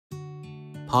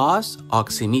Pulse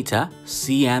Oximeter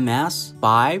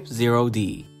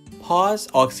CMS50D. Pulse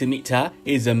oximeter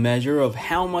is a measure of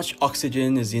how much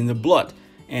oxygen is in the blood,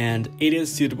 and it is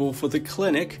suitable for the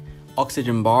clinic,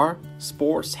 oxygen bar,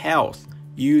 sports health,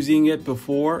 using it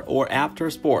before or after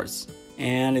sports,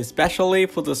 and especially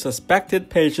for the suspected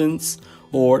patients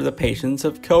or the patients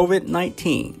of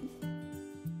COVID-19.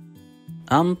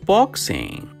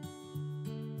 Unboxing.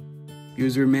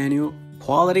 User manual,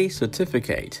 quality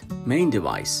certificate, main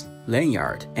device,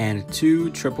 lanyard, and 2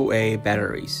 AAA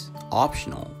batteries,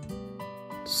 optional.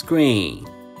 Screen.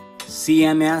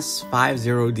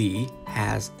 CMS50D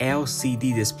has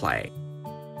LCD display.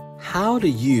 How to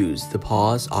use the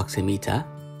Pulse oximeter?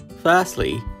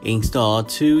 Firstly, install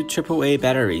 2 AAA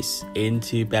batteries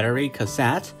into battery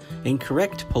cassette in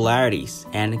correct polarities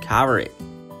and cover it.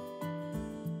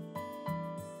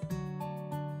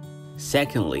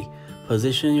 Secondly,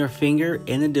 position your finger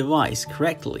in the device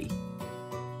correctly.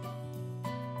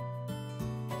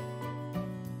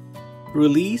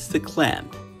 Release the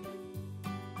clamp.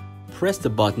 Press the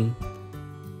button,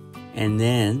 and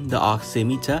then the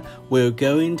oximeter will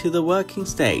go into the working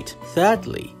state.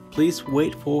 Thirdly, please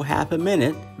wait for half a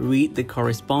minute, read the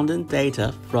corresponding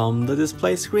data from the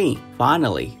display screen.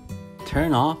 Finally,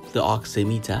 turn off the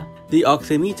oximeter. The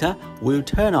oximeter will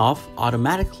turn off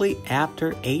automatically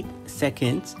after 8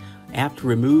 seconds after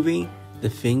removing the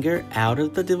finger out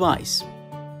of the device.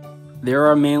 There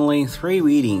are mainly 3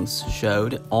 readings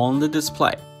showed on the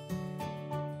display.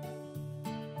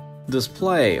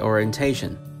 Display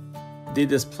orientation. The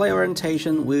display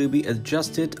orientation will be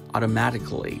adjusted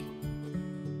automatically.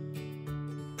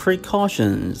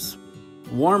 Precautions.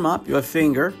 Warm up your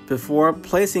finger before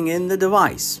placing in the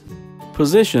device.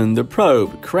 Position the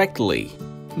probe correctly.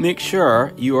 Make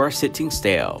sure you are sitting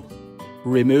still.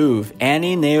 Remove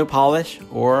any nail polish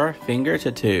or finger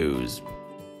tattoos.